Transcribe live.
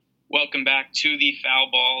welcome back to the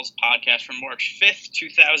Foul Balls podcast from March 5th,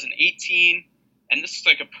 2018. And this is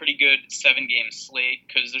like a pretty good 7-game slate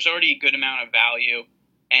because there's already a good amount of value,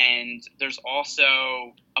 and there's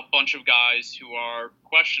also a bunch of guys who are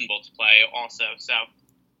questionable to play also. So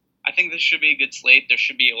I think this should be a good slate. There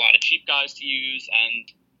should be a lot of cheap guys to use,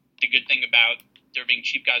 and the good thing about there being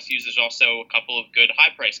cheap guys to use, there's also a couple of good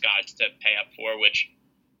high-priced guys to pay up for, which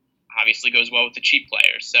obviously goes well with the cheap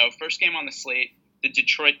players. So first game on the slate, the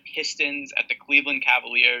Detroit Pistons at the Cleveland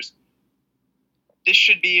Cavaliers. This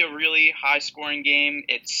should be a really high-scoring game.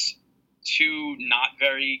 It's two not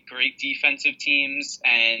very great defensive teams,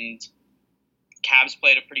 and Cavs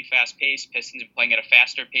play at a pretty fast pace. Pistons have been playing at a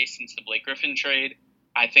faster pace since the Blake Griffin trade.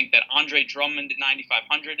 I think that Andre Drummond at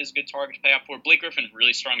 9,500 is a good target to pay up for. Blake Griffin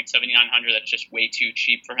really strong at 7,900. That's just way too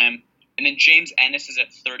cheap for him. And then James Ennis is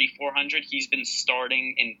at 3,400. He's been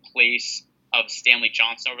starting in place of Stanley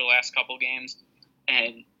Johnson over the last couple games,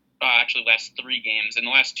 and actually last 3 games. In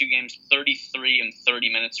the last 2 games, 33 and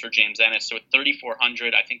 30 minutes for James Ennis. So at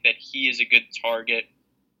 3,400, I think that he is a good target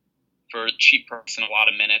for a cheap price and a lot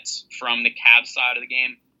of minutes. From the Cavs side of the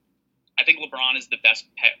game, I think LeBron is the best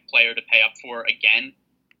player to pay up for again.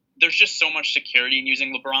 There's just so much security in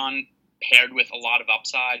using LeBron paired with a lot of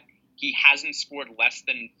upside. He hasn't scored less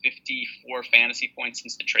than 54 fantasy points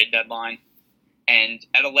since the trade deadline. And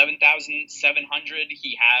at 11,700,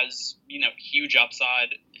 he has, huge upside.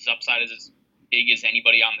 His upside is as big as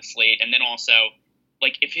anybody on the slate. And then also,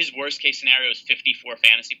 if his worst case scenario is 54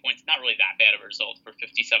 fantasy points, not really that bad of a result for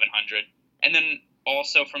 5,700. And then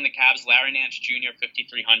also from the Cavs, Larry Nance Jr.,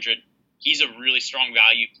 5,300. He's a really strong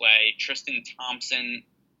value play. Tristan Thompson,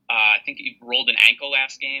 I think he rolled an ankle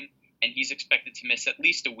last game, and he's expected to miss at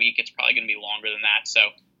least a week. It's probably going to be longer than that. So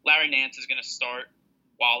Larry Nance is going to start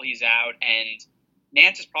while he's out, and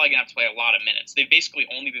Nance is probably going to have to play a lot of minutes. They've basically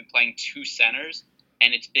only been playing 2 centers,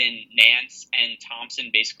 and it's been Nance and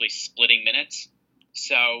Thompson basically splitting minutes.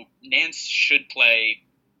 So Nance should play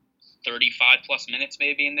 35-plus minutes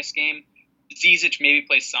maybe in this game. Zizic maybe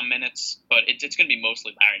plays some minutes, but it's going to be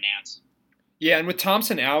mostly Larry Nance. Yeah, and with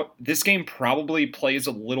Thompson out, this game probably plays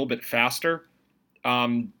a little bit faster.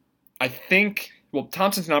 I think,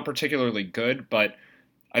 Thompson's not particularly good, but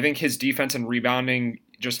I think his defense and rebounding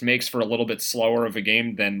just makes for a little bit slower of a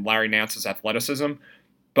game than Larry Nance's athleticism.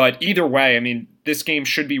 But either way, this game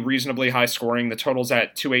should be reasonably high scoring. The total's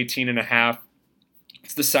at 218.5.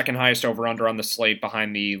 It's the second highest over-under on the slate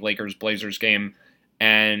behind the Lakers-Blazers game.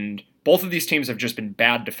 And both of these teams have just been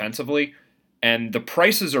bad defensively. And the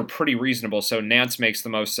prices are pretty reasonable, so Nance makes the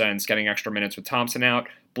most sense, getting extra minutes with Thompson out.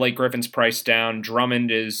 Blake Griffin's priced down.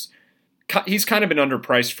 Drummond he's kind of been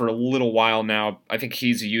underpriced for a little while now. I think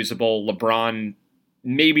he's usable. LeBron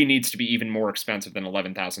maybe needs to be even more expensive than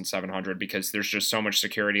 11,700 because there's just so much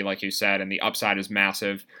security, like you said, and the upside is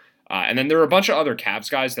massive. And then there are a bunch of other Cavs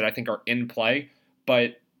guys that I think are in play,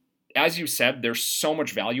 but as you said, there's so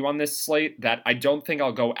much value on this slate that I don't think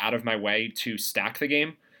I'll go out of my way to stack the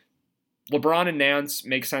game. LeBron and Nance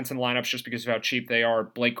make sense in lineups just because of how cheap they are.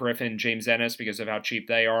 Blake Griffin, James Ennis because of how cheap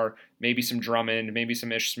they are. Maybe some Drummond, maybe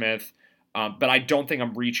some Ish Smith. But I don't think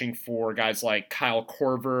I'm reaching for guys like Kyle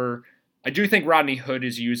Korver. I do think Rodney Hood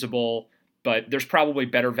is usable, but there's probably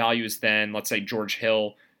better values than, let's say, George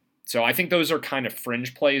Hill. So I think those are kind of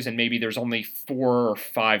fringe plays, and maybe there's only 4 or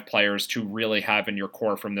 5 players to really have in your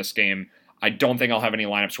core from this game. I don't think I'll have any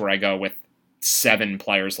lineups where I go with 7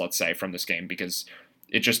 players, let's say, from this game, because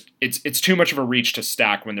it's too much of a reach to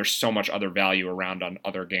stack when there's so much other value around on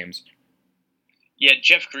other games. Yeah,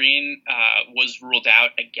 Jeff Green was ruled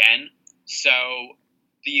out again. So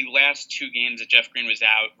the last 2 games that Jeff Green was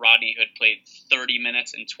out, Rodney Hood played 30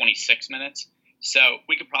 minutes and 26 minutes. So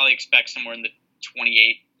we could probably expect somewhere in the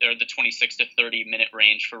 28 or the 26 to 30 minute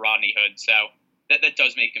range for Rodney Hood. So that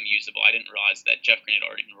does make him usable. I didn't realize that Jeff Green had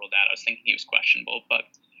already been ruled out. I was thinking he was questionable, but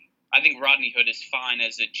I think Rodney Hood is fine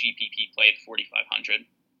as a GPP play at 4,500.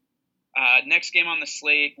 Next game on the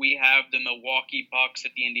slate, we have the Milwaukee Bucks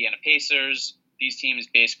at the Indiana Pacers. These teams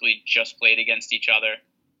basically just played against each other.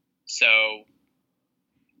 So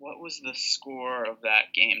what was the score of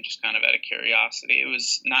that game, just kind of out of curiosity? It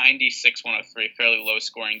was 96-103, fairly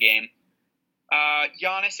low-scoring game.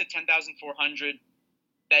 Giannis at 10,400.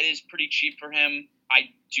 That is pretty cheap for him.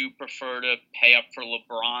 I do prefer to pay up for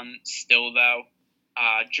LeBron still, though.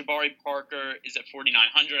 Jabari Parker is at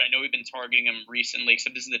 4,900. I know we've been targeting him recently,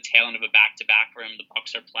 except this is the tail end of a back-to-back for him. The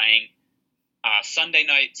Bucks are playing Sunday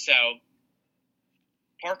night, so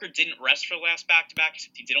Parker didn't rest for the last back-to-back,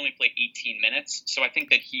 except he did only play 18 minutes. So I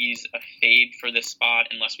think that he's a fade for this spot,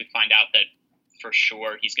 unless we find out that for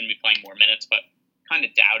sure he's going to be playing more minutes, but kind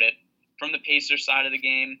of doubt it. From the Pacers side of the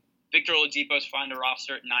game, Victor Oladipo's fine to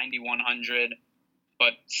roster at 9,100,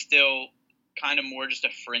 but still kind of more just a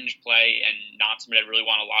fringe play and not somebody I really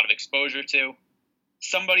want a lot of exposure to.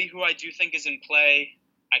 Somebody who I do think is in play,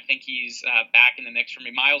 I think he's back in the mix for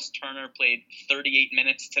me. Miles Turner played 38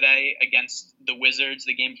 minutes today against the Wizards.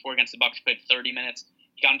 The game before against the Bucks, played 30 minutes.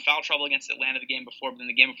 He got in foul trouble against Atlanta the game before, but then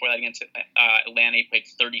the game before that against Atlanta, he played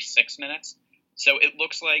 36 minutes. So it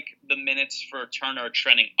looks like the minutes for Turner are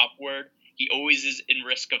trending upward. He always is in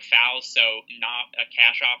risk of fouls, so not a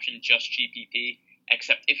cash option, just GPP.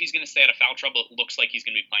 Except if he's going to stay out of foul trouble, it looks like he's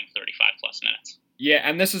going to be playing 35-plus minutes. Yeah,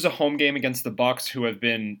 and this is a home game against the Bucks, who have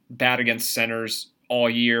been bad against centers all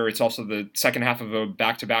year. It's also the second half of a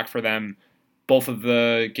back-to-back for them. Both of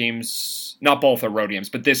the games, not both are road games,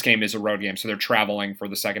 but this game is a road game, so they're traveling for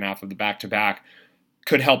the second half of the back-to-back.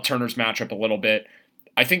 Could help Turner's matchup a little bit.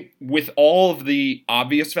 I think with all of the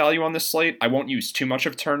obvious value on this slate, I won't use too much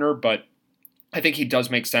of Turner, but I think he does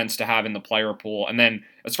make sense to have in the player pool. And then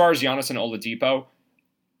as far as Giannis and Oladipo,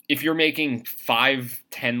 if you're making 5-10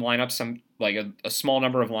 lineups, a small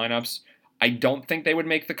number of lineups, I don't think they would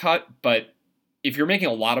make the cut. But if you're making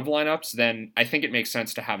a lot of lineups, then I think it makes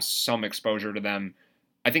sense to have some exposure to them.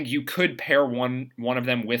 I think you could pair one of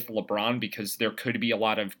them with LeBron because there could be a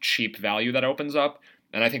lot of cheap value that opens up.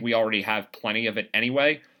 And I think we already have plenty of it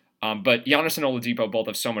anyway. But Giannis and Oladipo both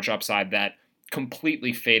have so much upside that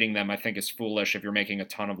completely fading them, I think, is foolish if you're making a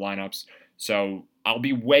ton of lineups. So I'll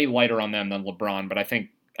be way lighter on them than LeBron, but I think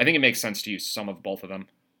it makes sense to use some of both of them.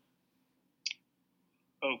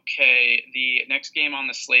 Okay, the next game on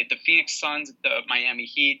the slate, the Phoenix Suns at the Miami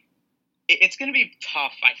Heat. It's going to be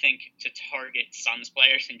tough, I think, to target Suns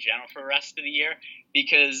players in general for the rest of the year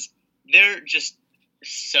because they're just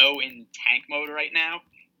so in tank mode right now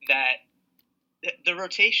that the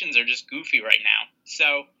rotations are just goofy right now.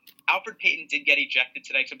 So Alfred Payton did get ejected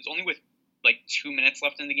today, except it was only with like 2 minutes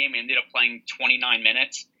left in the game. He ended up playing 29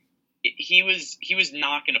 minutes. He was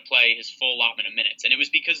not going to play his full allotment of minutes, and it was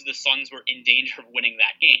because the Suns were in danger of winning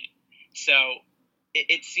that game. So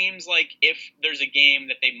it seems like if there's a game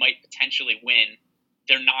that they might potentially win,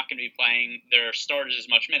 they're not going to be playing their starters as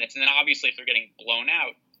much minutes. And then obviously if they're getting blown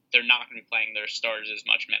out, they're not going to be playing their starters as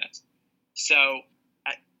much minutes. So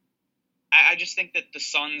I just think that the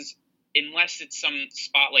Suns, unless it's some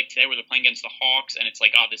spot like today where they're playing against the Hawks and it's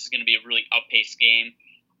like, oh, this is going to be a really up-paced game,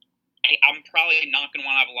 I'm probably not going to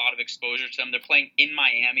want to have a lot of exposure to them. They're playing in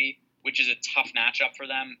Miami, which is a tough matchup for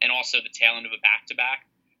them, and also the tail end of a back-to-back.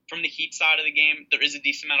 From the Heat side of the game, there is a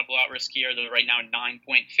decent amount of blowout risk here. They're right now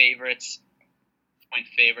 9-point favorites.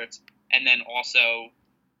 And then also,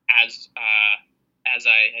 as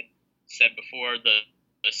I had said before,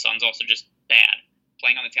 the Suns also just bad.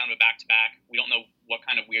 Playing on the tail end of a back-to-back. We don't know what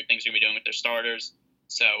kind of weird things they're going to be doing with their starters.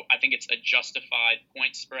 So I think it's a justified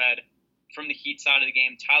point spread. From the Heat side of the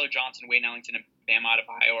game, Tyler Johnson, Wayne Ellington, and Bam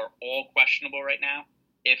Adebayo are all questionable right now.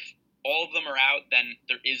 If all of them are out, then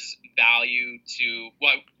there is value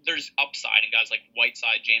there's upside in guys like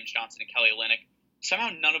Whiteside, James Johnson, and Kelly Olynyk. Somehow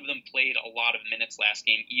none of them played a lot of minutes last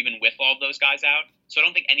game, even with all of those guys out. So I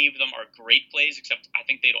don't think any of them are great plays, except I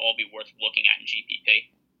think they'd all be worth looking at in GPP.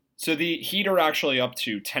 So the Heat are actually up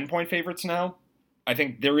to 10-point favorites now. I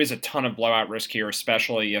think there is a ton of blowout risk here,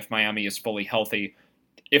 especially if Miami is fully healthy.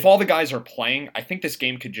 If all the guys are playing, I think this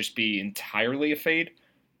game could just be entirely a fade.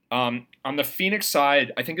 On the Phoenix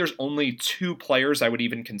side, I think there's only 2 players I would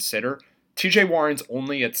even consider. TJ Warren's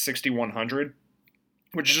only at 6,100,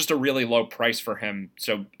 which is just a really low price for him.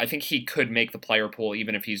 So I think he could make the player pool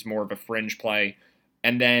even if he's more of a fringe play.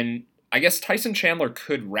 And then I guess Tyson Chandler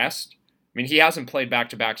could rest. I mean, he hasn't played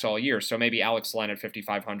back-to-backs all year, so maybe Alex Len at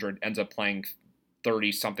 5,500 ends up playing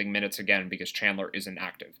 30-something minutes again because Chandler isn't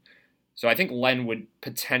active. So I think Len would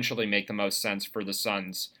potentially make the most sense for the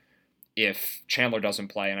Suns if Chandler doesn't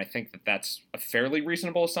play, and I think that that's a fairly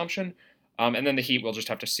reasonable assumption. And then the Heat will just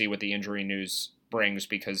have to see what the injury news brings,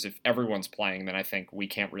 because if everyone's playing, then I think we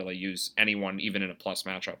can't really use anyone, even in a plus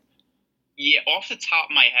matchup. Yeah, off the top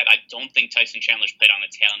of my head, I don't think Tyson Chandler's played on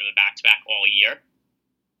the tail end of a back-to-back all year.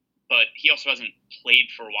 But he also hasn't played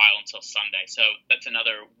for a while until Sunday, so that's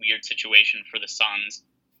another weird situation for the Suns.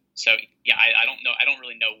 So yeah, I don't know. I don't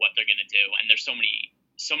really know what they're going to do, and there's so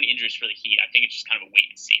many injuries for the Heat. I think it's just kind of a wait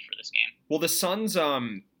and see for this game. Well, the Suns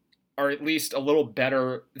are at least a little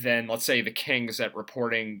better than, let's say, the Kings at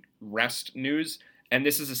reporting rest news, and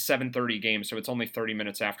this is a 7:30 game, so it's only 30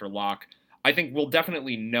 minutes after lock. I think we'll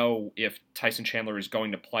definitely know if Tyson Chandler is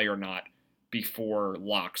going to play or not before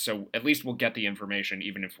lock, so at least we'll get the information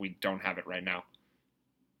even if we don't have it right now.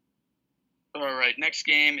 All right, next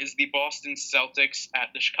game is the Boston Celtics at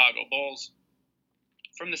the Chicago Bulls.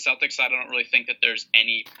 From the Celtics side, I don't really think that there's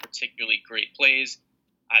any particularly great plays.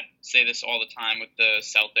 I say this all the time with the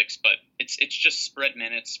Celtics, but it's just spread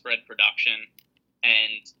minutes, spread production,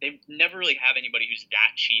 and they never really have anybody who's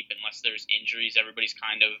that cheap unless there's injuries. Everybody's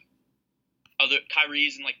kind of other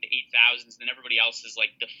Kyrie's in like the 8,000s, then everybody else is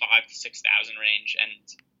like the 5,000 to 6,000 range. And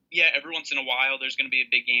yeah, every once in a while there's going to be a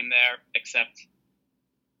big game there, except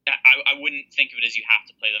I wouldn't think of it as you have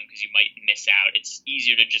to play them because you might miss out. It's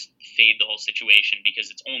easier to just fade the whole situation because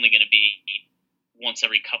it's only going to be once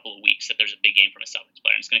every couple of weeks that there's a big game from a Celtics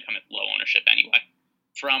player, and it's going to come at low ownership anyway.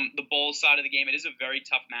 From the Bulls side of the game, it is a very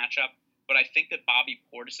tough matchup, but I think that Bobby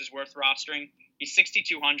Portis is worth rostering. He's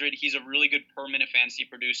 6,200. He's a really good per-minute fantasy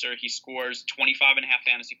producer. He scores 25.5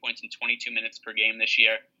 fantasy points in 22 minutes per game this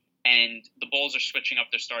year. And the Bulls are switching up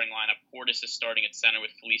their starting lineup. Portis is starting at center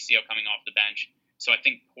with Felicio coming off the bench. So I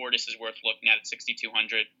think Portis is worth looking at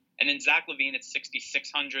 6,200. And then Zach LaVine at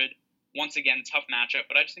 6,600. Once again, tough matchup,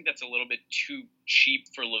 but I just think that's a little bit too cheap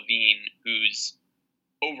for LaVine, who's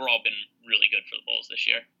overall been really good for the Bulls this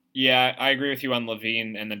year. Yeah, I agree with you on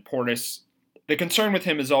LaVine. And then Portis, the concern with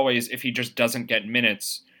him is always if he just doesn't get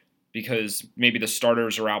minutes because maybe the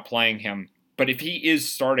starters are outplaying him. But if he is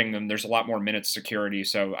starting them, there's a lot more minutes security.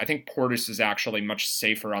 So I think Portis is actually much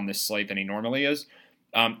safer on this slate than he normally is.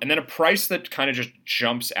 And then a price that kind of just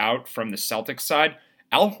jumps out from the Celtics side,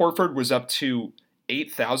 Al Horford was up to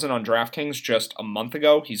 8,000 on DraftKings just a month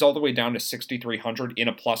ago. He's all the way down to 6,300 in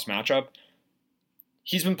a plus matchup.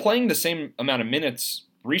 He's been playing the same amount of minutes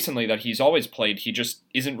recently that he's always played. He just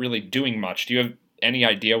isn't really doing much. Do you have any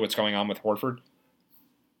idea what's going on with Horford?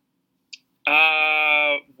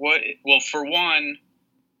 Well, for one,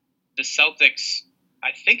 the Celtics, I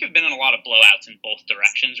think, have been in a lot of blowouts in both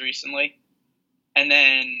directions recently. And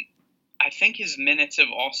then I think his minutes have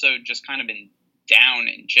also just kind of been down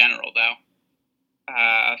in general, though.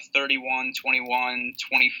 31, 21,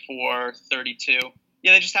 24, 32.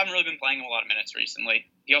 Yeah, they just haven't really been playing a lot of minutes recently.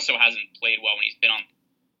 He also hasn't played well when he's been on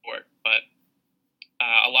the court, but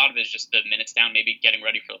a lot of it is just the minutes down, maybe getting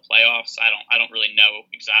ready for the playoffs. I don't really know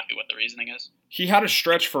exactly what the reasoning is. He had a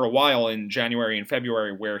stretch for a while in January and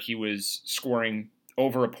February where he was scoring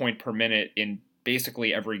over a point per minute in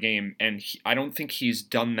basically every game, and I don't think he's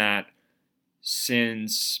done that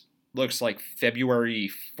since, looks like February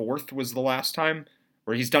 4th was the last time,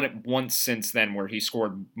 where he's done it once since then where he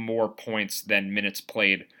scored more points than minutes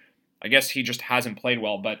played. I guess he just hasn't played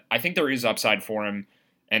well, but I think there is upside for him,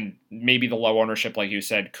 and maybe the low ownership, like you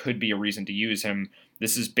said, could be a reason to use him.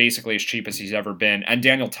 This is basically as cheap as he's ever been, and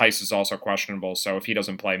Daniel Tice is also questionable, so if he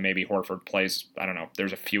doesn't play, maybe Horford plays. I don't know.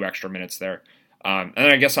 There's a few extra minutes there. And then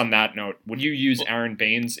I guess on that note, would you use Aaron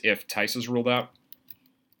Baines if Tice is ruled out?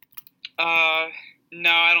 No,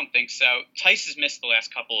 I don't think so. Tice has missed the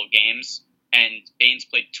last couple of games, and Baines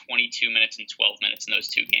played 22 minutes and 12 minutes in those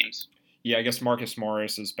two games. Yeah, I guess Marcus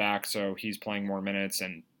Morris is back, so he's playing more minutes,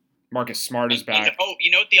 and Marcus Smart is back. Oh, you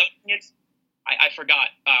know what the other thing is? I forgot.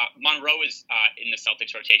 Monroe is in the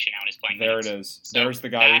Celtics rotation now and is playing minutes. There it is. So there's the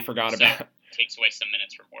guy we forgot about. Takes away some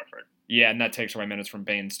minutes from Horford. Yeah, and that takes away minutes from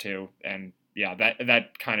Baines too. And yeah,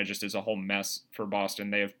 that kind of just is a whole mess for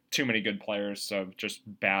Boston. They have too many good players, so just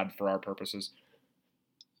bad for our purposes.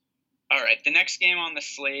 All right, the next game on the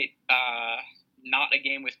slate, not a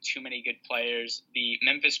game with too many good players. The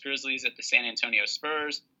Memphis Grizzlies at the San Antonio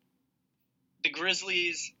Spurs. The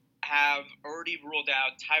Grizzlies have already ruled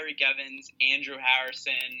out Tyreke Evans, Andrew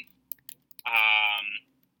Harrison,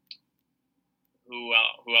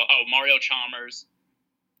 Mario Chalmers.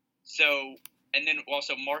 So, and then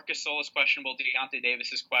also Marc Gasol is questionable, Deontay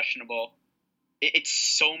Davis is questionable. It's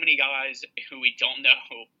so many guys who we don't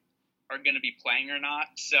know are going to be playing or not.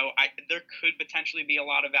 So there could potentially be a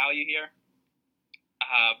lot of value here,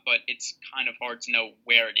 but it's kind of hard to know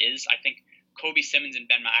where it is. I think Kobe Simmons and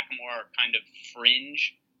Ben McLemore are kind of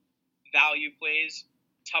fringe value plays.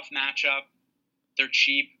 Tough matchup. They're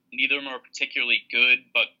cheap. Neither of them are particularly good,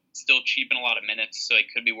 but still cheap in a lot of minutes, so they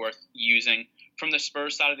could be worth using. From the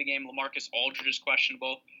Spurs side of the game, LaMarcus Aldridge is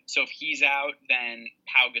questionable. So if he's out, then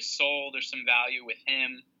Pau Gasol, there's some value with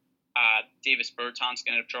him. Davis Bertans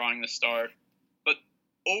going to end up drawing the start. But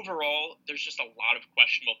overall, there's just a lot of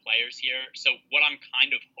questionable players here. So what I'm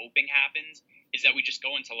kind of hoping happens is that we just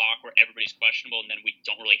go into lock where everybody's questionable, and then we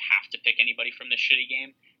don't really have to pick anybody from this shitty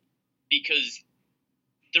game, because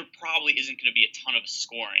there probably isn't going to be a ton of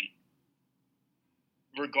scoring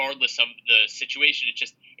regardless of the situation.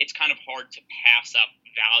 It's kind of hard to pass up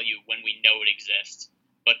value when we know it exists.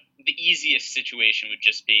 But the easiest situation would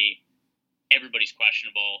just be everybody's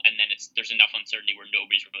questionable, and then there's enough uncertainty where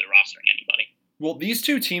nobody's really rostering anybody. Well, these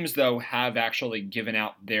two teams, though, have actually given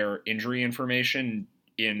out their injury information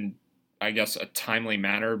in, I guess, a timely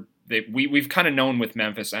manner we've kind of known with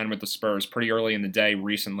Memphis and with the Spurs pretty early in the day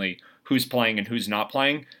recently who's playing and who's not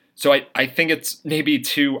playing. So I think it's maybe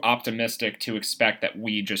too optimistic to expect that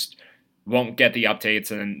we just won't get the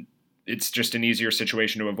updates and it's just an easier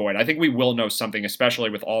situation to avoid. I think we will know something, especially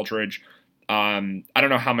with Aldridge. I don't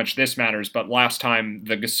know how much this matters, but last time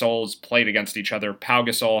the Gasols played against each other, Pau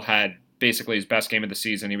Gasol had basically his best game of the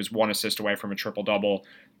season. He was 1 assist away from a triple-double.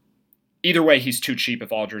 Either way, he's too cheap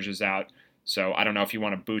if Aldridge is out. So I don't know if you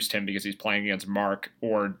want to boost him because he's playing against Mark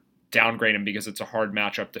or downgrade him because it's a hard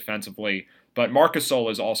matchup defensively. But Marc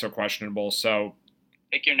Gasol is also questionable, so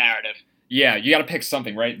pick your narrative. Yeah, you got to pick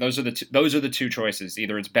something, right? Those are the two choices.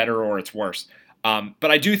 Either it's better or it's worse.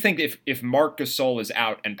 But I do think if Marc Gasol is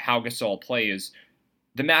out and Pau Gasol plays,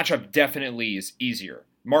 the matchup definitely is easier.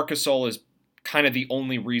 Marc Gasol is kind of the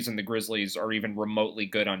only reason the Grizzlies are even remotely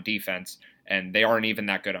good on defense, and they aren't even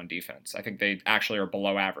that good on defense. I think they actually are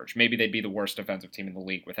below average. Maybe they'd be the worst defensive team in the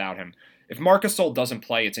league without him. If Marc Gasol doesn't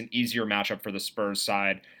play, it's an easier matchup for the Spurs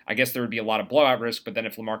side. I guess there would be a lot of blowout risk, but then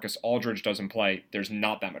if LaMarcus Aldridge doesn't play, there's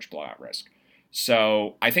not that much blowout risk.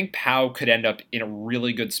 So I think Pau could end up in a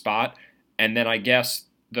really good spot, and then I guess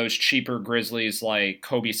those cheaper Grizzlies like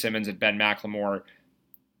Kobe Simmons and Ben McLemore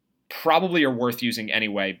probably are worth using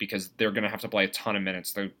anyway because they're going to have to play a ton of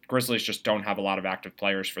minutes. The Grizzlies just don't have a lot of active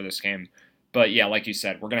players for this game. But yeah, like you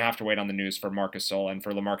said, we're going to have to wait on the news for Marc Gasol and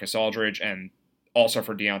for LaMarcus Aldridge and also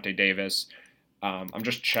for Deontay Davis. I'm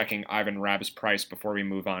just checking Ivan Rabb's price before we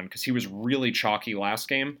move on because he was really chalky last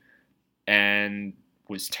game and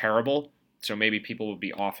was terrible. So maybe people will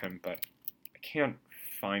be off him, but I can't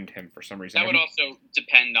find him for some reason. That would also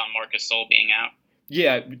depend on Marc Gasol being out.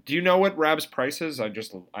 Yeah, do you know what Rab's price is? I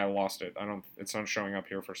lost it. It's not showing up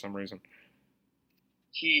here for some reason.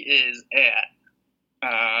 He is at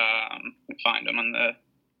find him on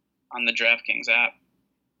the DraftKings app.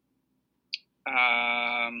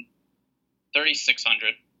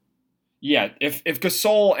 3,600. Yeah, if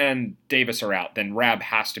Gasol and Davis are out, then Rab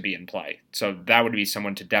has to be in play. So that would be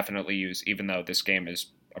someone to definitely use, even though this game is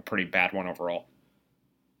a pretty bad one overall.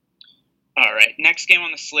 All right, next game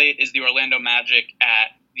on the slate is the Orlando Magic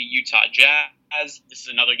at the Utah Jazz. This is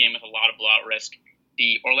another game with a lot of blowout risk.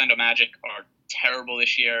 The Orlando Magic are terrible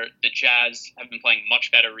this year. The Jazz have been playing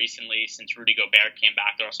much better recently since Rudy Gobert came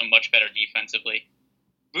back. They're also much better defensively.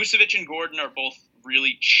 Vucevic and Gordon are both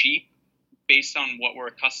really cheap based on what we're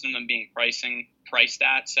accustomed to them being priced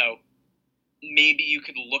at. So maybe you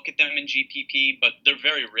could look at them in GPP, but they're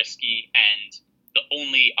very risky, and the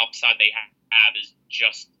only upside they have is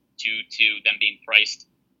just due to them being priced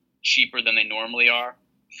cheaper than they normally are.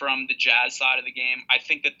 From the Jazz side of the game, I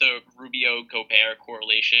think that the Rubio-Gobert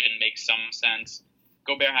correlation makes some sense.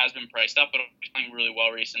 Gobert has been priced up, but he's playing really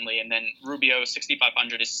well recently. And then Rubio,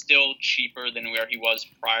 6,500, is still cheaper than where he was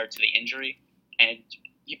prior to the injury. And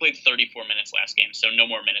he played 34 minutes last game, so no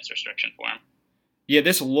more minutes restriction for him. Yeah,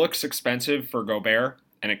 this looks expensive for Gobert,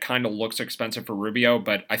 and it kind of looks expensive for Rubio,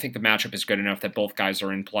 but I think the matchup is good enough that both guys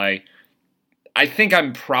are in play. I think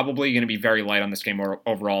I'm probably going to be very light on this game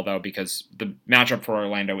overall, though, because the matchup for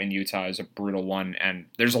Orlando in Utah is a brutal one, and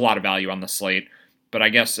there's a lot of value on the slate. But I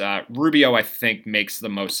guess Rubio, I think, makes the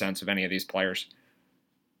most sense of any of these players.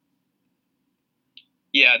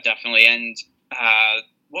 Yeah, definitely. And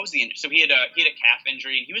what was the injury? So he had a calf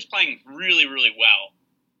injury, and he was playing really, really well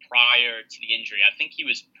prior to the injury. I think he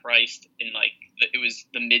was priced in it was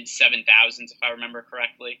the mid 7,000s, if I remember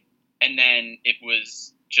correctly. And then it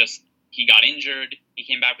was just he got injured. He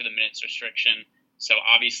came back with a minutes restriction. So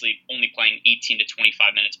obviously only playing 18 to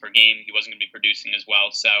 25 minutes per game. He wasn't going to be producing as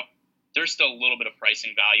well. So there's still a little bit of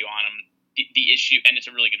pricing value on him. The issue, and it's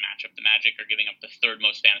a really good matchup. The Magic are giving up the third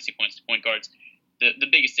most fantasy points to point guards.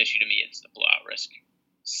 The biggest issue to me is the blowout risk.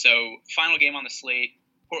 So final game on the slate,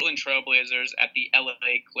 Portland Trailblazers at the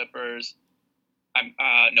LA Clippers.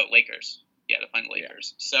 Lakers. Yeah, they're playing the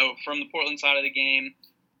Lakers. Yeah. So from the Portland side of the game,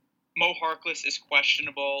 Mo Harkless is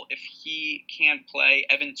questionable. If he can't play,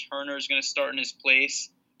 Evan Turner is going to start in his place.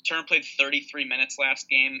 Turner played 33 minutes last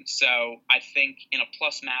game, so I think in a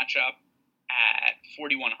plus matchup at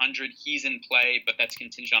 4,100, he's in play, but that's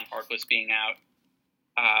contingent on Harkless being out.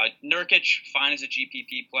 Nurkic, fine as a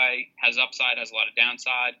GPP play, has upside, has a lot of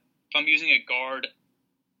downside. If I'm using a guard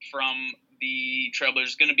from the Trailblazers,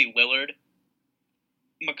 it's going to be Lillard.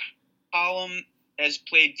 McCollum has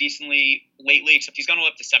played decently lately, except he's gone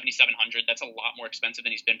up to 7,700. That's a lot more expensive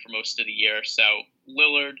than he's been for most of the year. So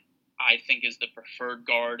Lillard, I think, is the preferred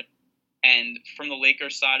guard. And from the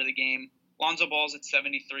Lakers side of the game, Lonzo Ball's at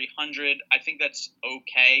 7,300. I think that's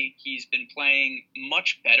okay. He's been playing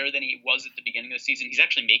much better than he was at the beginning of the season. He's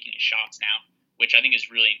actually making his shots now, which I think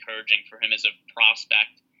is really encouraging for him as a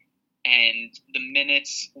prospect. And the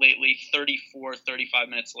minutes lately, 34, 35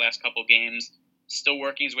 minutes the last couple games. Still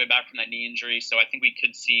working his way back from that knee injury, so I think we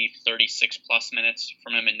could see 36-plus minutes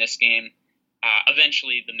from him in this game.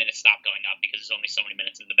 Eventually, the minutes stop going up because there's only so many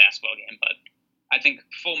minutes in the basketball game, but I think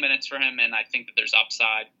full minutes for him, and I think that there's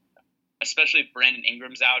upside, especially if Brandon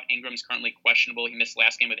Ingram's out. Ingram's currently questionable. He missed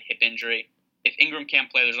last game with a hip injury. If Ingram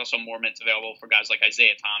can't play, there's also more minutes available for guys like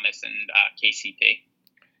Isaiah Thomas and KCP.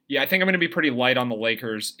 Yeah, I think I'm going to be pretty light on the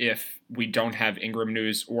Lakers if we don't have Ingram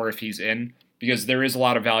news or if he's in, because there is a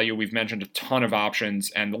lot of value. We've mentioned a ton of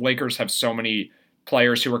options, and the Lakers have so many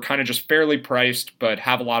players who are kind of just fairly priced but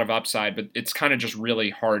have a lot of upside, but it's kind of just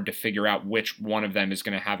really hard to figure out which one of them is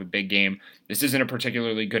going to have a big game. This isn't a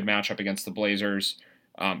particularly good matchup against the Blazers.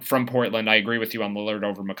 From Portland, I agree with you on Lillard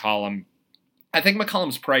over McCollum. I think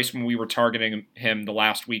McCollum's price when we were targeting him the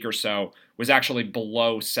last week or so was actually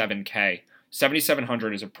below 7K.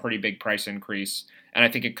 7,700 is a pretty big price increase, and I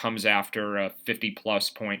think it comes after a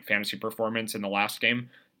 50-plus point fantasy performance in the last game.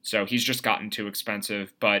 So he's just gotten too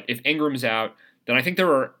expensive. But if Ingram's out, then I think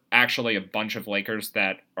there are actually a bunch of Lakers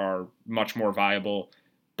that are much more viable.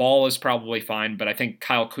 Ball is probably fine, but I think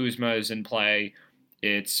Kyle Kuzma is in play.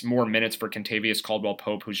 It's more minutes for Kentavious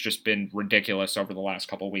Caldwell-Pope, who's just been ridiculous over the last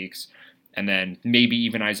couple weeks. And then maybe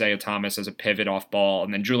even Isaiah Thomas as a pivot off ball.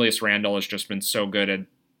 And then Julius Randle has just been so good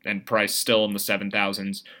and priced still in the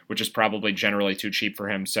 7,000s, which is probably generally too cheap for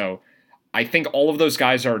him. So I think all of those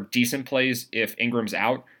guys are decent plays if Ingram's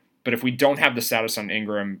out. But if we don't have the status on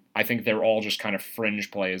Ingram, I think they're all just kind of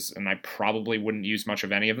fringe plays, and I probably wouldn't use much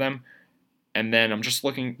of any of them. And then I'm just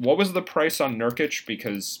looking, what was the price on Nurkic?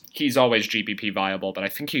 Because he's always GPP viable, but I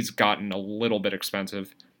think he's gotten a little bit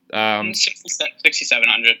expensive.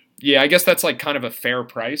 6,700. Yeah, I guess that's like kind of a fair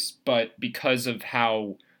price, but because of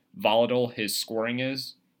how volatile his scoring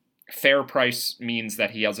is, fair price means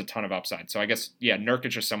that he has a ton of upside. So I guess, yeah,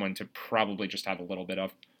 Nurkic is someone to probably just have a little bit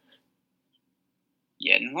of.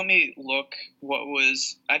 Yeah, and let me look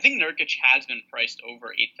I think Nurkic has been priced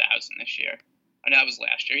over 8,000 this year. I know that was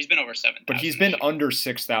last year. He's been over 7,000. But he's been under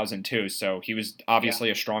 6,000 too, so he was obviously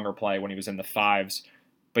a stronger play when he was in the 5s.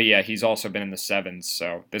 But yeah, he's also been in the 7s,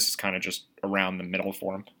 so this is kind of just around the middle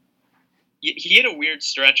for him. He had a weird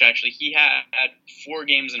stretch, actually. He had 4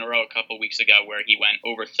 games in a row a couple weeks ago where he went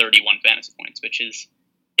over 31 fantasy points, which is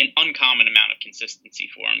an uncommon amount of consistency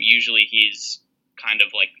for him. Usually he's kind of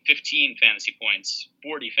like 15 fantasy points,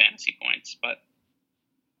 40 fantasy points, but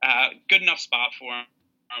good enough spot for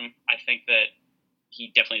him. I think that he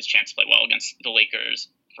definitely has a chance to play well against the Lakers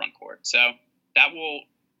front court. So that will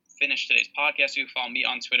finish today's podcast. You can follow me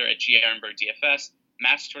on Twitter at GArenbergDFS.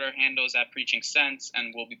 Matt's Twitter handle is at Preaching Sense,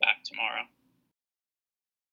 and we'll be back tomorrow.